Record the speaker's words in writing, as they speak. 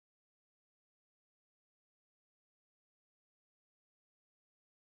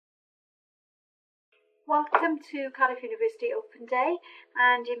Welcome to Cardiff University Open Day,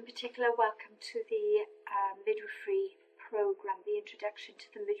 and in particular welcome to the midwifery programme, the introduction to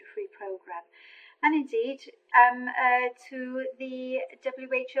the midwifery programme, and indeed to the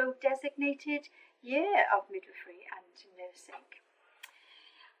WHO designated year of midwifery and nursing.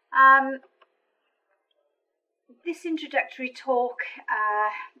 This introductory talk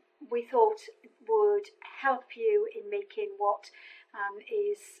we thought would help you in making what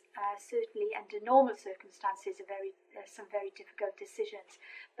is certainly under normal circumstances some very difficult decisions,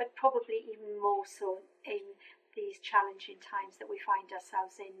 but probably even more so in these challenging times that we find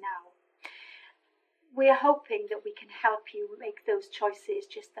ourselves in now. We are hoping that we can help you make those choices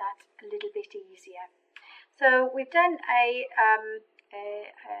just that a little bit easier. So we've done a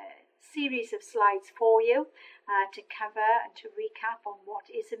series of slides for you to cover and to recap on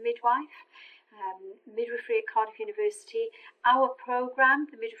what is a midwife, midwifery at Cardiff University, our programme,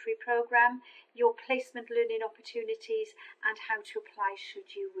 the midwifery programme, your placement learning opportunities, and how to apply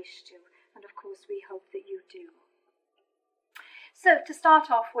should you wish to. And of course we hope that you do. So to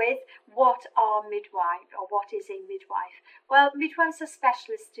start off with, what are midwives, or what is a midwife? Well, midwives are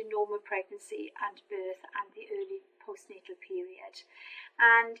specialists in normal pregnancy and birth and the early postnatal period.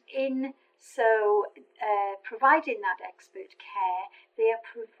 And in providing that expert care, they are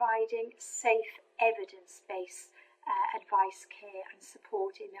providing safe, evidence-based advice, care and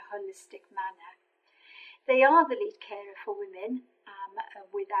support in a holistic manner. They are the lead carer for women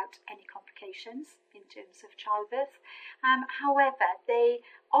without any complications in terms of childbirth. However, they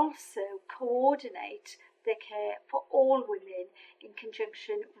also coordinate the care for all women in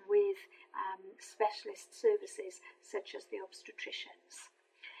conjunction with specialist services such as the obstetricians.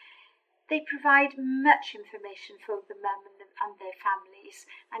 They provide much information for the mum and their families,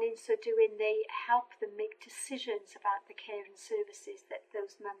 and in so doing they help them make decisions about the care and services that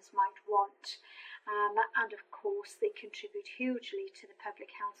those mums might want. And of course they contribute hugely to the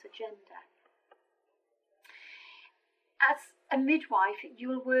public health agenda. As a midwife,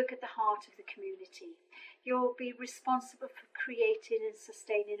 you'll work at the heart of the community. You'll be responsible for creating and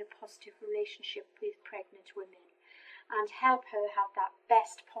sustaining a positive relationship with pregnant women and help her have that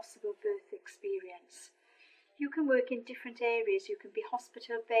best possible birth experience. You can work in different areas. You can be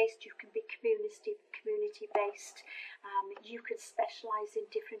hospital-based, you can be community-based. You can specialise in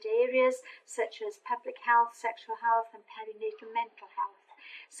different areas such as public health, sexual health and perinatal mental health.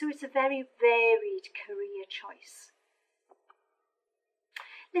 So it's a very varied career choice.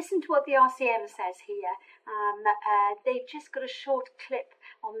 Listen to what the RCM says here. They've just got a short clip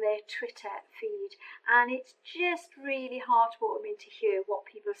on their Twitter feed, and it's just really heartwarming to hear what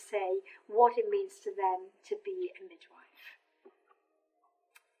people say, what it means to them to be a midwife.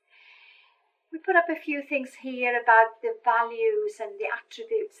 We put up a few things here about the values and the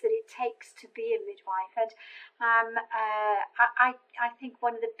attributes that it takes to be a midwife, and I think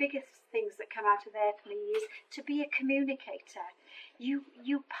one of the biggest things that come out of there for me is to be a communicator. You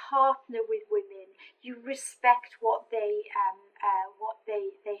partner with women. You respect what they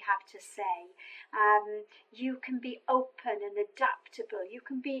have to say. You can be open and adaptable. You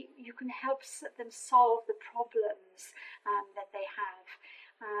can help them solve the problems that they have.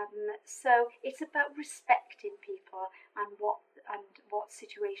 So it's about respecting people and what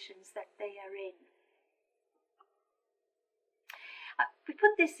situations that they are in. We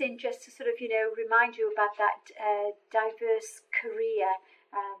put this in just to sort of, remind you about that diverse career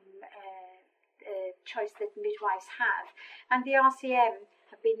choice that midwives have. And the RCM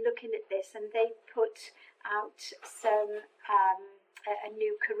have been looking at this, and they put out a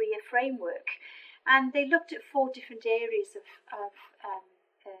new career framework. And they looked at 4 different areas of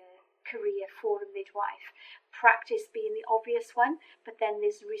career for a midwife. Practice being the obvious one, but then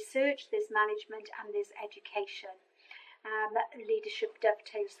there's research, there's management, and there's education. Leadership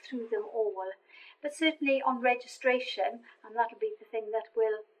dovetails through them all, but certainly on registration, and that'll be the thing that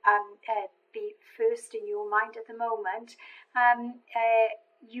will be first in your mind at the moment,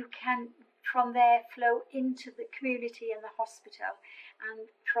 you can from there flow into the community and the hospital, and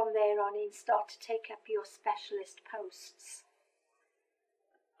from there on in start to take up your specialist posts.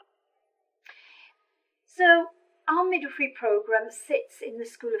 So our midwifery programme sits in the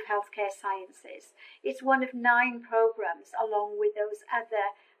School of Healthcare Sciences. It's one of 9 programmes, along with those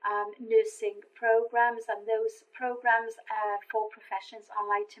other nursing programmes and those programmes for professions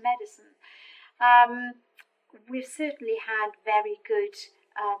allied to medicine. We've certainly had very good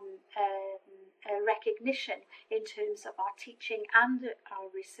recognition in terms of our teaching and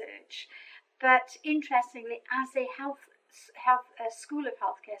our research. But interestingly, as a School of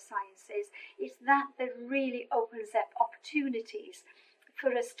Healthcare Sciences, it's that really opens up opportunities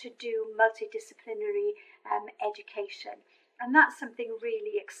for us to do multidisciplinary education. And that's something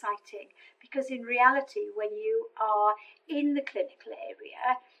really exciting, because in reality, when you are in the clinical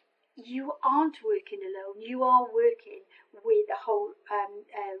area, you aren't working alone. You are working with a whole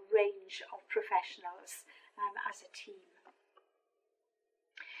range of professionals as a team.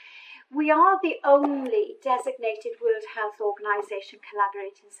 We are the only designated World Health Organization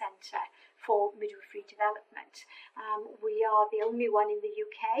collaborating centre for midwifery development. We are the only one in the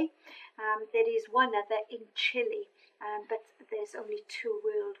UK. There is one other in Chile, but there's only 2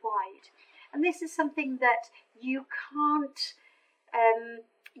 worldwide. And this is something that you can't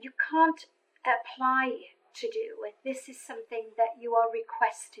apply to do. This is something that you are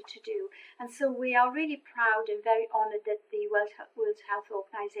requested to do, and so we are really proud and very honoured that the World Health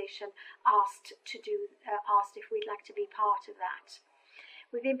Organization asked if we'd like to be part of that.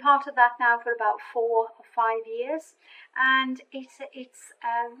 We've been part of that now for about 4 or 5 years, and it's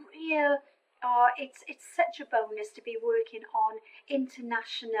such a bonus to be working on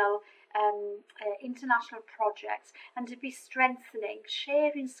international projects, and to be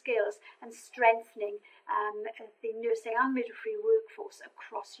sharing skills and strengthening the nursing and midwifery workforce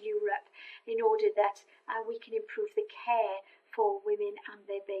across Europe, in order that we can improve the care for women and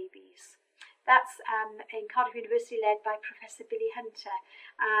their babies. That's in Cardiff University, led by Professor Billy Hunter,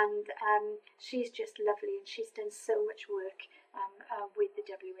 and she's just lovely, and she's done so much work with the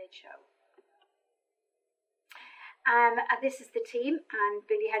WHO. This is the team, and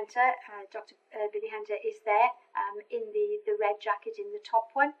Billy Hunter, Dr. Billy Hunter is there in the red jacket in the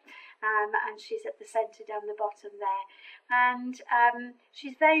top one, and she's at the centre down the bottom there. And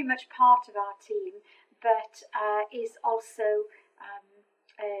she's very much part of our team, but is also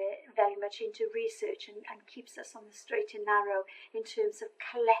very much into research and keeps us on the straight and narrow in terms of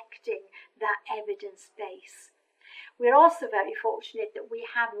collecting that evidence base. We're also very fortunate that we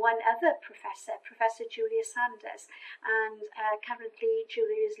have one other professor, Professor Julia Sanders, and currently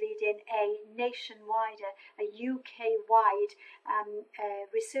Julia is leading a nationwide, a UK-wide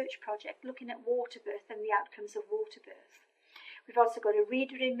research project looking at water birth and the outcomes of water birth. We've also got a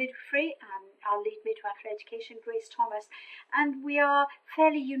reader in midwifery, our lead midwife for education, Grace Thomas, and we are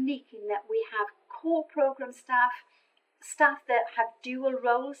fairly unique in that we have core programme staff that have dual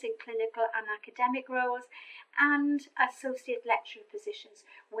roles in clinical and academic roles, and associate lecturer positions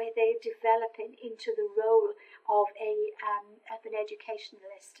where they're developing into the role of an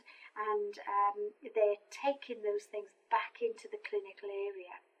educationalist, and they're taking those things back into the clinical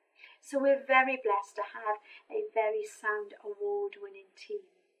area. So we're very blessed to have a very sound award-winning team.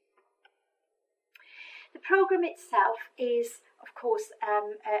 The programme itself is, of course,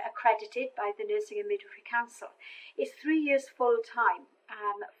 accredited by the Nursing and Midwifery Council. It's 3 years full-time,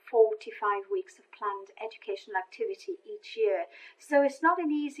 45 weeks of planned educational activity each year. So it's not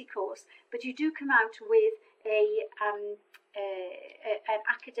an easy course, but you do come out with an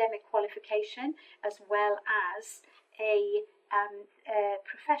academic qualification as well as a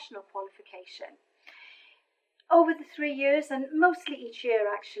professional qualification. Over the 3 years, and mostly each year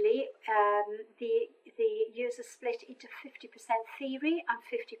actually, the years are split into 50% theory and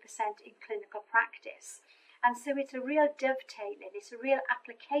 50% in clinical practice. And so it's a real dovetailing, it's a real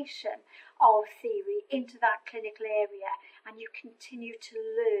application of theory into that clinical area, and you continue to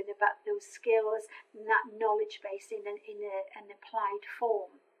learn about those skills and that knowledge base in an applied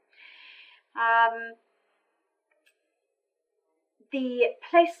form. The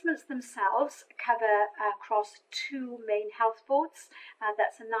placements themselves cover across 2 main health boards,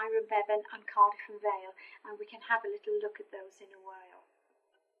 that's Anira and Bevan and Cardiff and Vale, and we can have a little look at those in a while.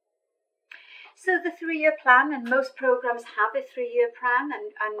 So the 3-year plan, and most programmes have a 3-year plan,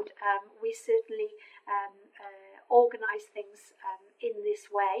 and we certainly organise things in this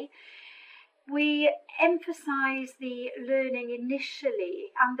way. We emphasise the learning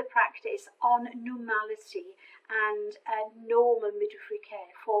initially and the practice on normality and normal midwifery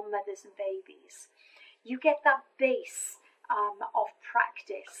care for mothers and babies. You get that base of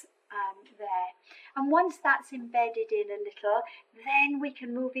practice there, and once that's embedded in a little, then we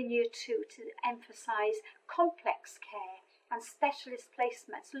can move in year 2 to emphasise complex care and specialist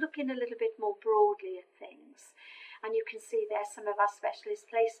placements, looking a little bit more broadly at things. And you can see there some of our specialist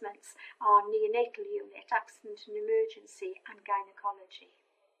placements are neonatal unit, accident and emergency, and gynecology.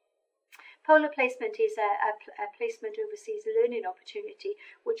 Polar placement is a placement overseas learning opportunity,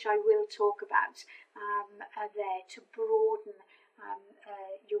 which I will talk about there to broaden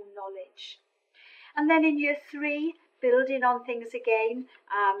your knowledge. And then in year 3, building on things again,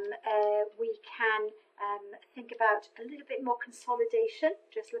 we can think about a little bit more consolidation,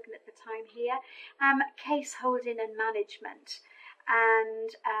 just looking at the time here, case holding and management. and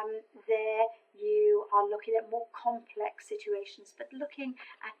there you are looking at more complex situations, but looking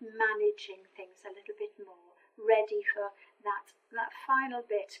at managing things a little bit more, ready for that final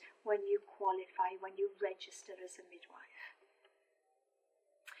bit when you qualify, when you register as a midwife.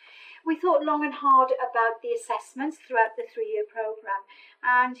 We thought long and hard about the assessments throughout the 3-year programme,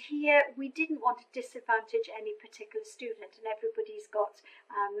 and here we didn't want to disadvantage any particular student, and everybody's got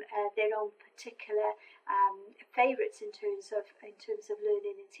their own particular favourites in terms of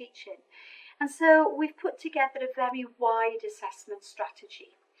learning and teaching. And so we've put together a very wide assessment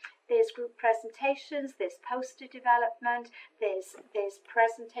strategy. There's group presentations, there's poster development, there's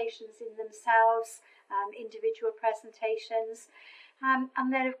presentations in themselves, individual presentations. And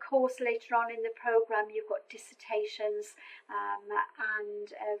then, of course, later on in the programme, you've got dissertations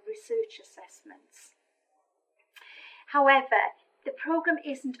and research assessments. However, the programme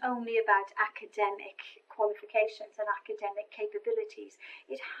isn't only about academic qualifications and academic capabilities.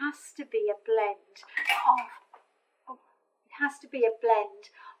 It has to be a blend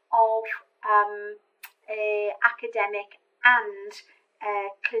of academic and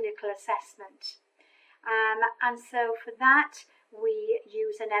clinical assessment. And so for that, we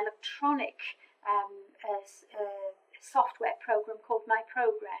use an electronic software program called My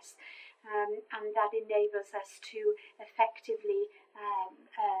Progress, and that enables us to effectively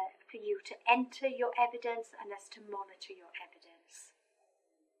for you to enter your evidence and us to monitor your evidence.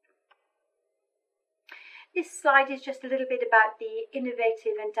 This slide is just a little bit about the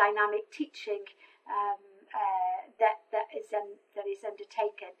innovative and dynamic teaching that is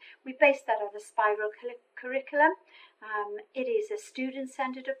undertaken. We base that on a spiral curriculum. It is a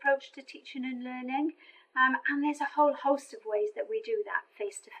student-centred approach to teaching and learning, and there's a whole host of ways that we do that: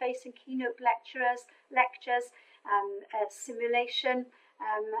 face-to-face and keynote lectures, simulation,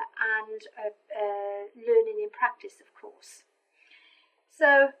 and learning in practice, of course.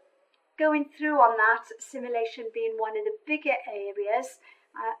 So, going through on that, simulation being one of the bigger areas,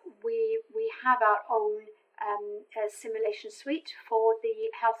 we have our own simulation suite for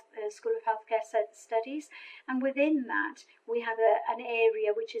the School of Healthcare Studies, and within that we have an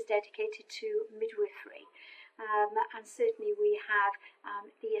area which is dedicated to midwifery, and certainly we have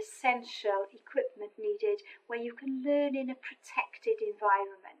the essential equipment needed where you can learn in a protected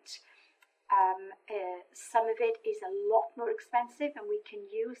environment. Some of it is a lot more expensive, and we can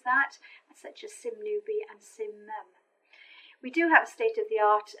use that, such as SimNewbie and SimMum. We do have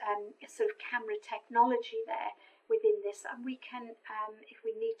state-of-the-art sort of camera technology there within this, and we can, if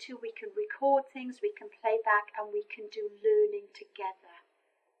we need to, we can record things, we can play back, and we can do learning together.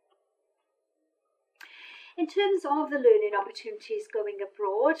 In terms of the learning opportunities going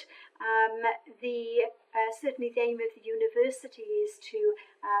abroad, certainly the aim of the university is to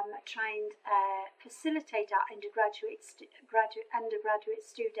try and facilitate our undergraduate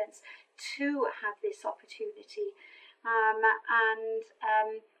students to have this opportunity.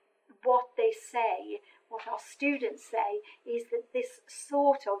 What our students say is that this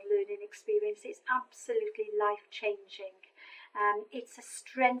sort of learning experience is absolutely life-changing. It's a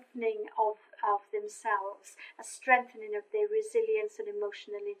strengthening of themselves, a strengthening of their resilience and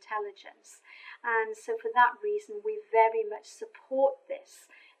emotional intelligence. And so for that reason, we very much support this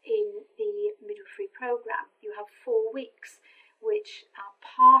in the midwifery programme. You have 4 weeks which are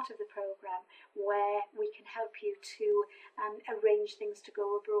part of the programme where we can help you to arrange things to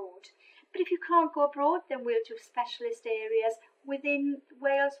go abroad. But if you can't go abroad, then we'll do specialist areas within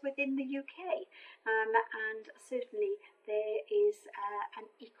Wales, within the UK, and certainly there is an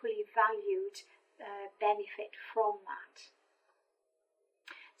equally valued benefit from that.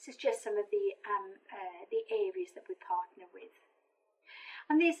 This is just some of the areas that we partner with.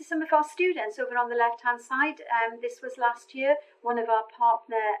 And these are some of our students over on the left-hand side. This was last year. One of our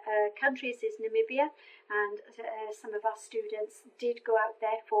partner countries is Namibia, and some of our students did go out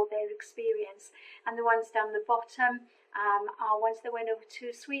there for their experience. And the ones down the bottom are ones that went over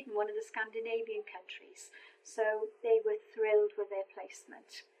to Sweden, one of the Scandinavian countries. So they were thrilled with their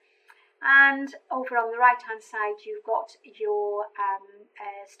placement. And over on the right-hand side, you've got your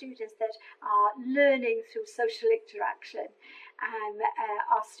students that are learning through social interaction,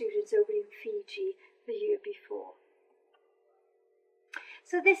 our students over in Fiji the year before.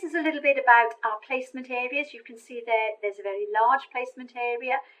 So this is a little bit about our placement areas. You can see there's a very large placement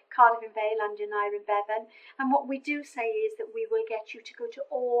area, Cardiff and Vale, Llandynnair and Bevan. And what we do say is that we will get you to go to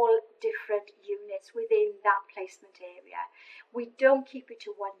all different units within that placement area. We don't keep it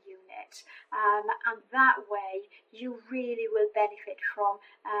to one unit. And that way you really will benefit from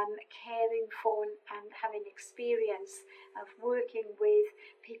caring for and having experience of working with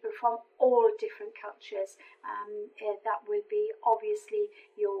people from all different cultures. That will be obviously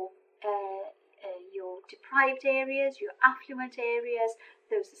your deprived areas, your affluent areas,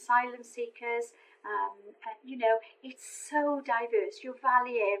 those asylum seekers. You know, it's so diverse, your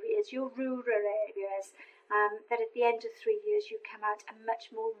valley areas, your rural areas, that at the end of 3 years you come out a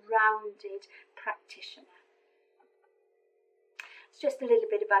much more rounded practitioner. It's just a little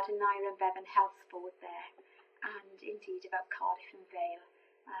bit about Naira and Bevan Health Board there, and indeed about Cardiff and Vale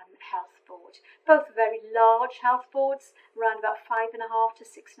Health Board. Both very large health boards, around about 5,500 to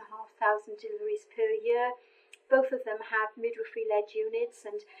 6,500 deliveries per year. Both of them have midwifery-led units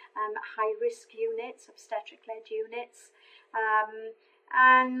and high-risk units, obstetric-led units,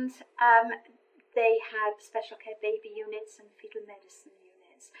 and they have special care baby units and fetal medicine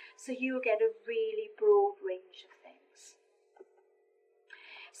units. So you'll get a really broad range of things.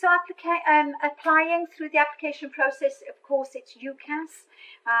 So applying through the application process, of course, it's UCAS.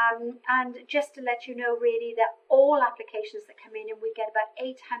 And just to let you know, really, that all applications that come in, and we get about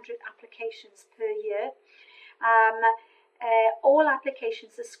 800 applications per year. All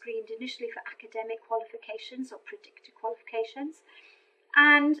applications are screened initially for academic qualifications or predicted qualifications,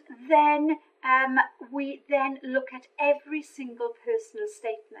 and then we then look at every single personal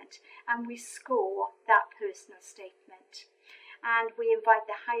statement and we score that personal statement, and we invite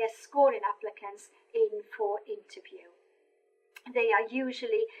the highest scoring applicants in for interview. They are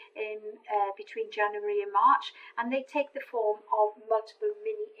usually in between January and March, and they take the form of multiple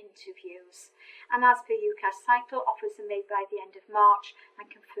mini interviews. And as per UCAS cycle, offers are made by the end of March and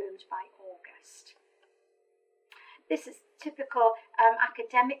confirmed by August. This is typical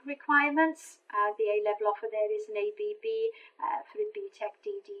academic requirements. The A-level offer there is an ABB for a BTEC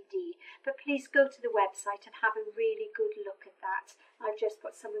DDD. But please go to the website and have a really good look at that. I've just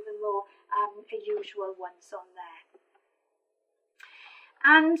put some of the more usual ones on there.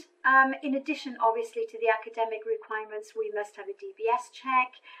 And in addition, obviously, to the academic requirements, we must have a DBS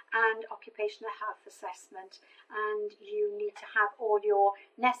check and occupational health assessment. And you need to have all your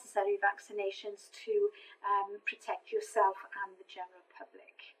necessary vaccinations to protect yourself and the general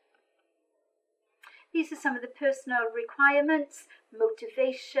public. These are some of the personal requirements: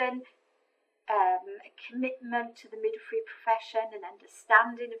 motivation, commitment to the midwifery profession, and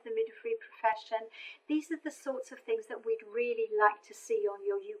understanding of the midwifery profession. These are the sorts of things that we'd really like to see on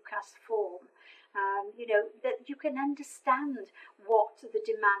your UCAS form. You know, that you can understand what the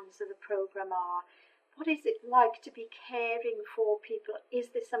demands of the programme are. What is it like to be caring for people?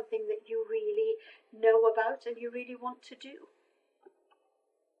 Is this something that you really know about and you really want to do?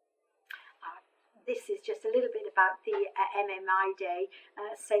 This is just a little bit about the MMI day,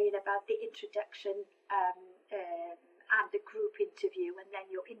 saying about the introduction and the group interview, and then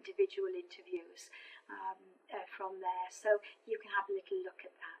your individual interviews from there. So you can have a little look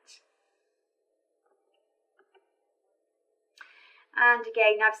at that. And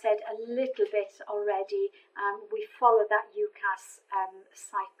again, I've said a little bit already, we follow that UCAS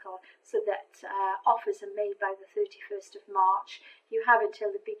cycle so that offers are made by the 31st of March. You have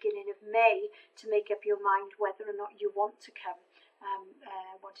until the beginning of May to make up your mind whether or not you want to come,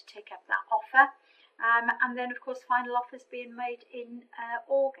 want to take up that offer. And then, of course, final offers being made in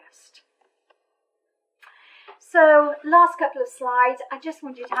August. So, last couple of slides, I just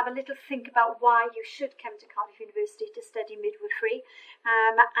want you to have a little think about why you should come to Cardiff University to study midwifery.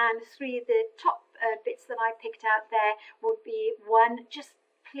 And three of the top bits that I picked out there would be: one, just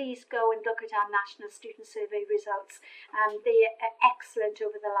please go and look at our National Student Survey results. They are excellent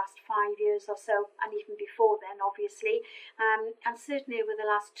over the last 5 years or so, and even before then, obviously. And certainly over the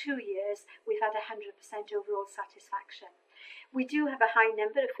last 2 years, we've had 100% overall satisfaction. We do have a high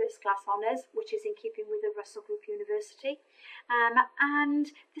number of first-class honours, which is in keeping with the Russell Group University,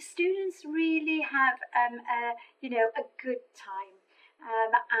 and the students really have, a good time,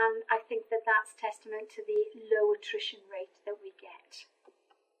 and I think that that's testament to the low attrition rate that we get.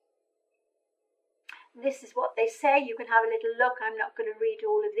 This is what they say. You can have a little look. I'm not going to read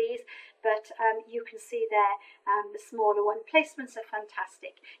all of these, but you can see there the smaller one. Placements are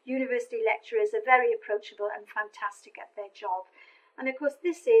fantastic. University lecturers are very approachable and fantastic at their job. And of course,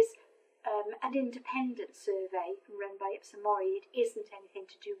 this is an independent survey run by Ipsa Mori. It isn't anything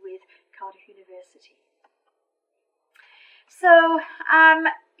to do with Cardiff University. So,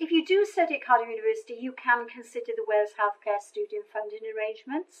 if you do study at Cardiff University, you can consider the Wales Healthcare Student Funding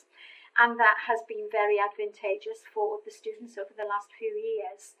Arrangements, and that has been very advantageous for the students over the last few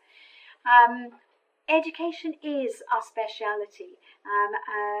years. Education is our speciality,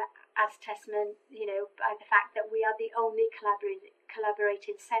 as testament, by the fact that we are the only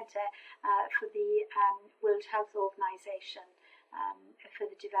collaborating centre for the World Health Organization. for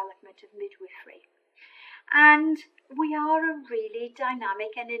the development of midwifery. And we are a really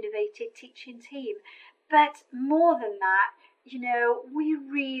dynamic and innovative teaching team. But more than that, you know, we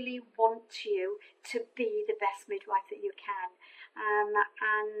really want you to be the best midwife that you can.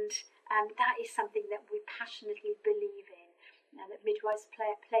 And that is something that we passionately believe in. That midwives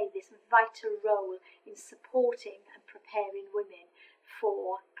play this vital role in supporting and preparing women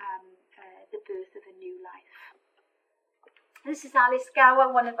for the birth of a new life. This is Alice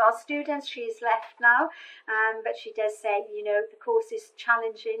Gower, one of our students. She is left now, but she does say, you know, the course is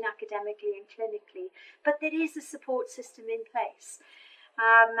challenging academically and clinically, but there is a support system in place.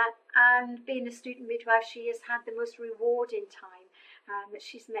 And being a student midwife, she has had the most rewarding time.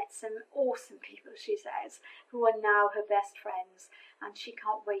 She's met some awesome people, she says, who are now her best friends, and she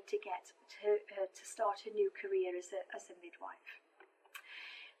can't wait to get to start a new career as a midwife.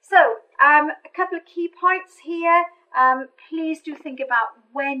 So, a couple of key points here. Please do think about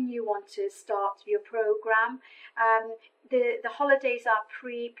when you want to start your programme. The holidays are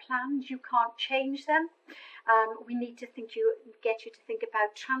pre-planned, you can't change them. We need to get you to think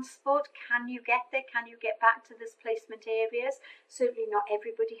about transport. Can you get there? Can you get back to this placement areas? Certainly not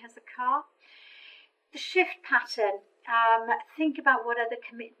everybody has a car. The shift pattern. Think about what other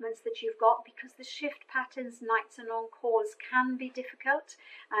commitments that you've got, because the shift patterns, nights and on calls, can be difficult,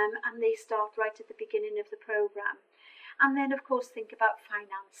 and they start right at the beginning of the programme. And then, of course, think about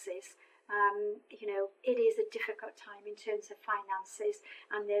finances. You know, it is a difficult time in terms of finances,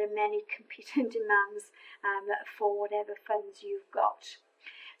 and there are many competing demands for whatever funds you've got.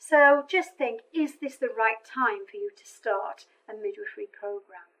 So just think, is this the right time for you to start a midwifery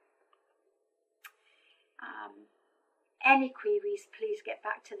programme? Any queries, please get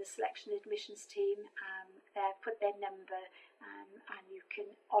back to the selection admissions team. They've put their number, and you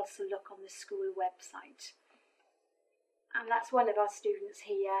can also look on the school website. And that's one of our students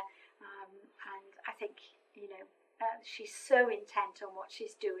here, and I think, you know, she's so intent on what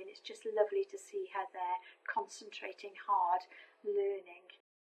she's doing. It's just lovely to see her there, concentrating hard, learning.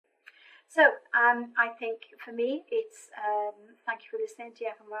 So I think for me, it's thank you for listening to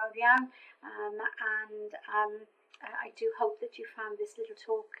Diolch, and I do hope that you found this little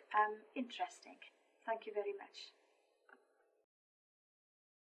talk interesting. Thank you very much.